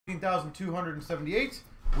$15,278.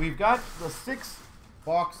 We've got the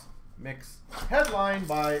 6-box mix headline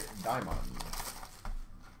by Diamond.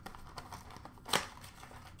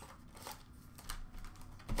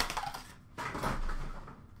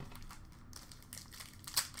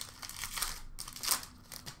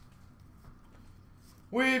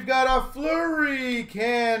 We've got a Fleury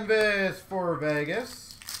canvas for Vegas.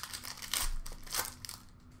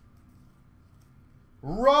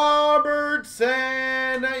 Robertson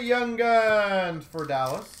Young Guns for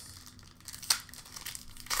Dallas.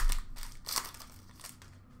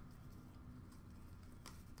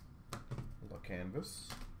 The canvas.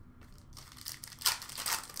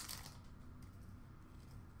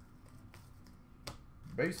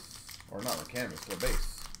 Base, or not the canvas, the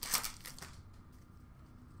base.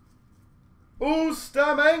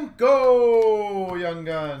 Ustamenko Young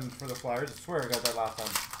Guns for the Flyers. I swear I got that last time.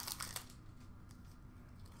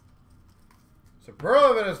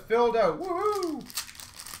 Superlative is filled out. Woohoo!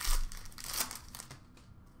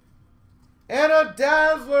 And a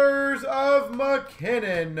Dazzlers of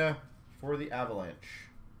McKinnon for the Avalanche.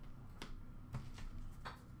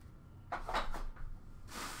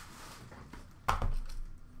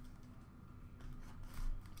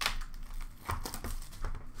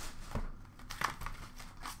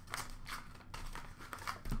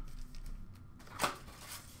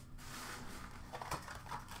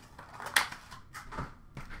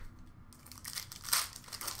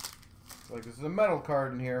 Like this is a metal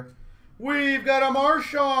card in here. We've got a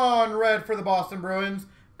Marchand red for the Boston Bruins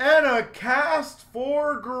and a cast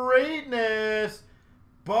for greatness,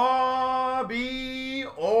 Bobby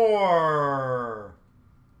Orr.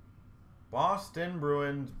 Boston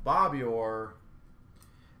Bruins, Bobby Orr.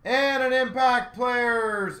 And an Impact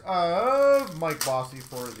Players of Mike Bossy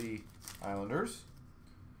for the Islanders.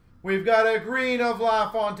 We've got a green of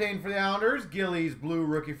LaFontaine for the Islanders, Gillies blue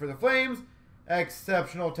rookie for the Flames.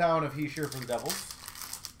 Exceptional Town of Heischer for the Devils.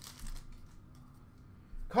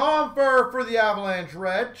 Comfer for the Avalanche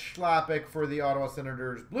red. Schlappick for the Ottawa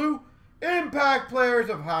Senators blue. Impact Players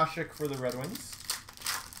of Hasek for the Red Wings.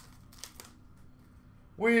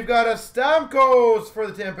 We've got a Stamkos for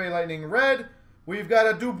the Tampa Bay Lightning red. We've got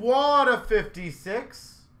a Dubois to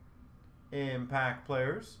 56. Impact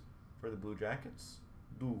Players for the Blue Jackets.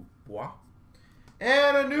 Dubois.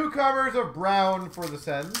 And a Newcomers of Brown for the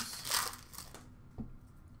Sens.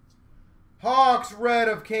 Hawks red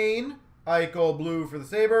of Kane. Eichel blue for the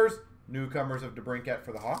Sabres. Newcomers of DeBrincat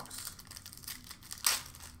for the Hawks.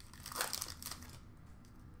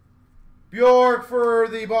 Bjork for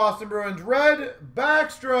the Boston Bruins red.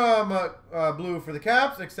 Backstrom blue for the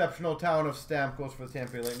Caps. Exceptional Town of Stamkos for the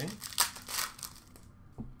Tampa Bay Lightning.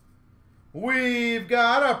 We've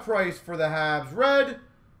got a Price for the Habs red.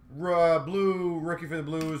 Blue rookie for the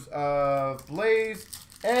Blues of Blaze.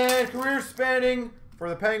 And career spanning for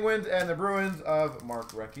the Penguins and the Bruins of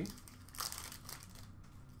Mark Recchi.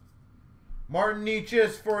 Martin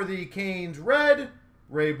Necas for the Canes red.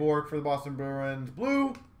 Ray Bourque for the Boston Bruins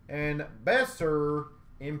blue. And Besser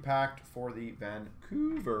Impact for the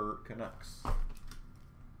Vancouver Canucks.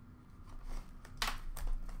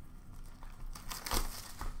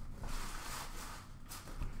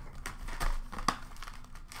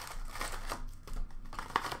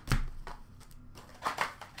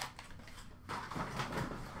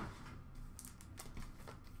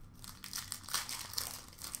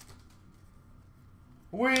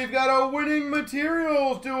 We've got a Winning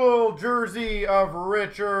Materials dual jersey of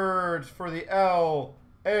Richards for the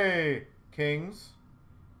L.A. Kings.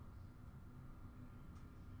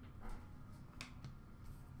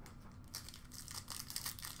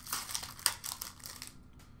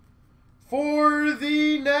 For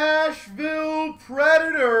the Nashville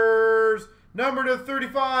Predators, number to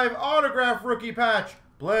 35, autograph rookie patch,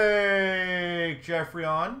 Blake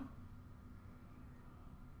Geoffrion.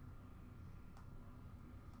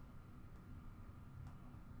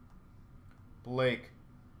 Blake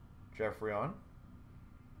Geoffrion.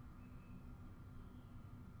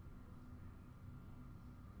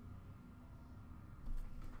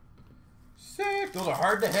 Sick. Those are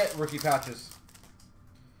hard to hit, rookie patches.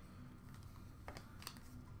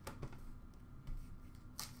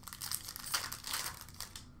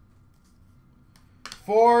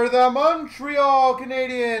 For the Montreal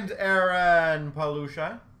Canadiens, Aaron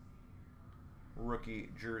Palusha. Rookie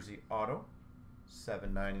jersey auto,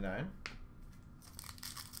 $7.99.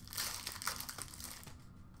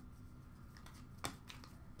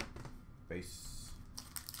 Base.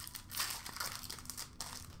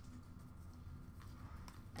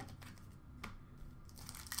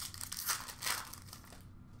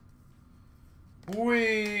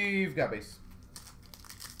 We've got base.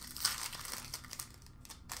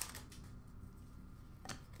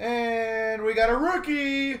 And we got a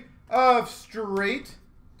rookie of straight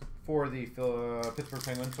for the Pittsburgh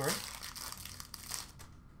Penguins, sorry.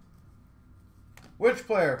 Which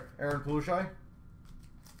player? Aaron Palushai?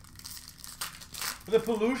 The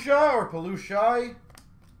Palusha or Palushai?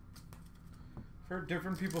 I've heard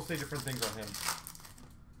different people say different things on him.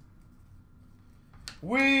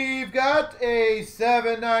 We've got a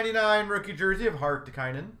 $7.99 rookie jersey of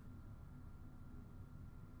Hartikainen.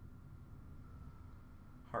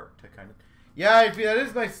 Hartikainen. Yeah, that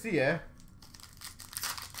is nice to see, eh?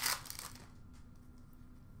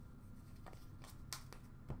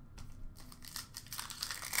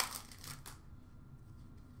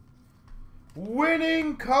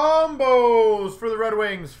 Winning combos for the Red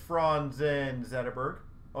Wings, Franzen Zetterberg.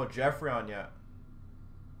 Oh, Jeffrey on yet.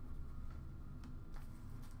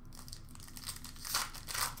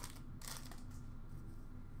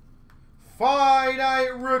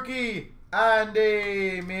 Finite rookie,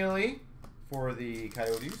 Andy Mealy for the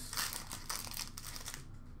Coyotes.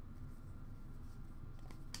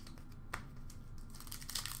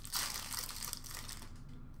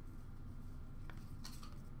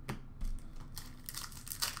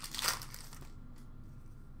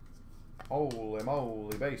 Holy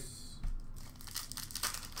moly, base.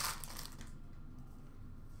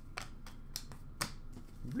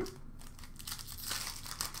 Bloop.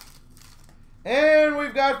 And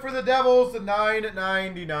we've got for the Devils the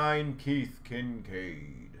 $9.99 Keith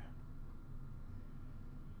Kincaid.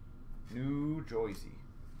 New Jersey.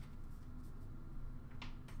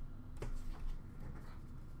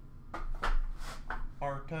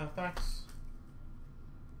 Artifacts.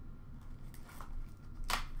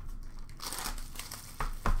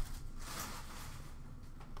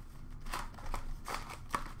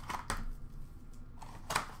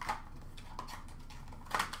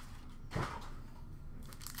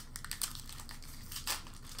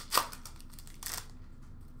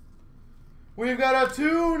 We've got a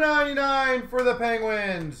 $2.99 for the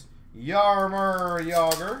Penguins, Jaromir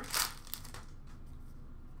Jagr.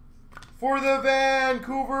 For the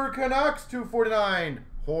Vancouver Canucks, $2.49,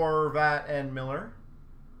 Horvat and Miller.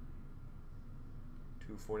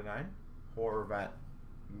 $2.49, Horvat,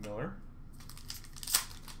 Miller.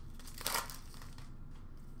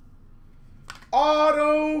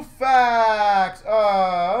 Auto facts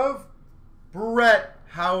of Brett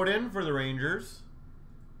Howden for the Rangers.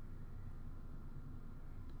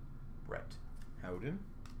 Brett Howden.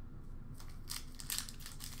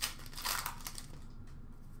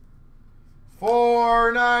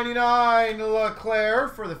 $4.99 LeClaire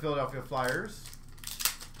for the Philadelphia Flyers.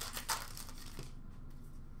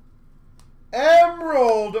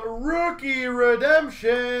 Emerald Rookie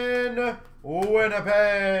Redemption,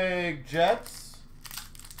 Winnipeg Jets.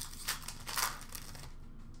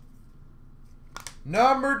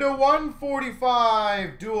 Number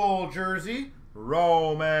 /145 dual jersey,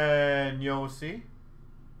 Roman Josi.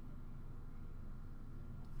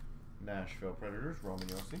 Nashville Predators, Roman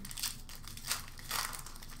Josi.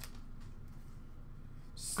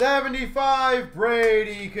 75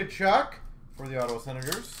 Brady Tkachuk for the Ottawa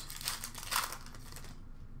Senators.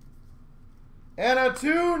 And a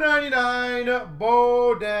 $2.99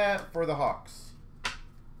 Beaudin for the Hawks.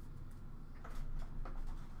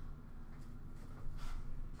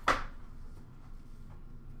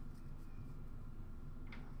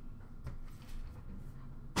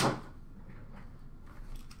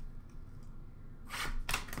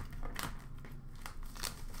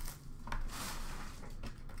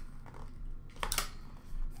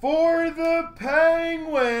 For the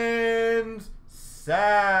Penguins,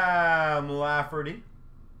 Sam Lafferty.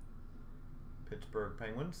 Pittsburgh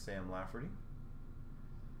Penguins, Sam Lafferty.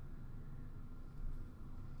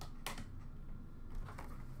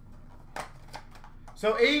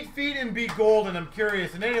 So 8 feet and be golden. I'm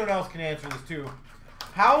curious, and anyone else can answer this too.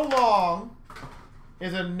 How long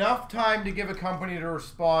is enough time to give a company to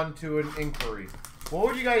respond to an inquiry? What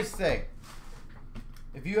would you guys say?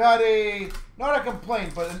 If you had a, not a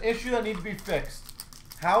complaint, but an issue that needs to be fixed,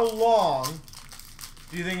 how long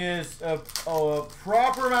do you think is a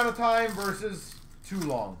proper amount of time versus too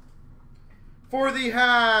long? For the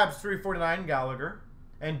Habs, $3.49 Gallagher.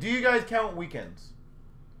 And do you guys count weekends?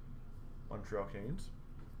 Montreal Canadiens.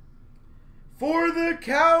 For the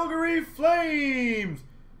Calgary Flames,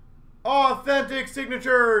 authentic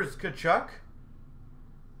signatures, Tkachuk.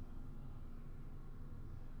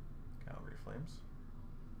 Calgary Flames.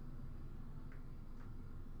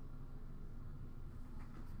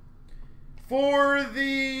 For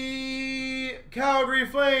the Calgary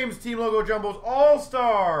Flames, Team Logo Jumbos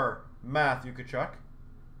All-Star, Matthew Tkachuk.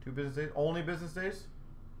 2 business days, only business days.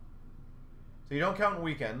 So you don't count in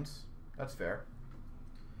weekends. That's fair.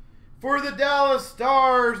 For the Dallas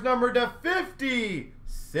Stars, number /50,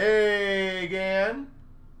 Sagan.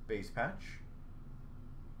 Base patch.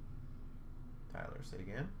 Tyler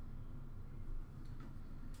Sagan.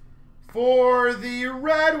 For the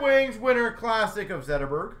Red Wings, Winter Classic of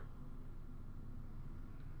Zetterberg.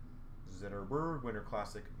 Winter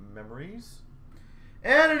Classic Memories.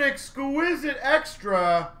 And an exquisite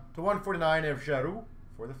extra to 149 of Giroux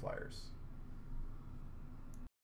for the Flyers.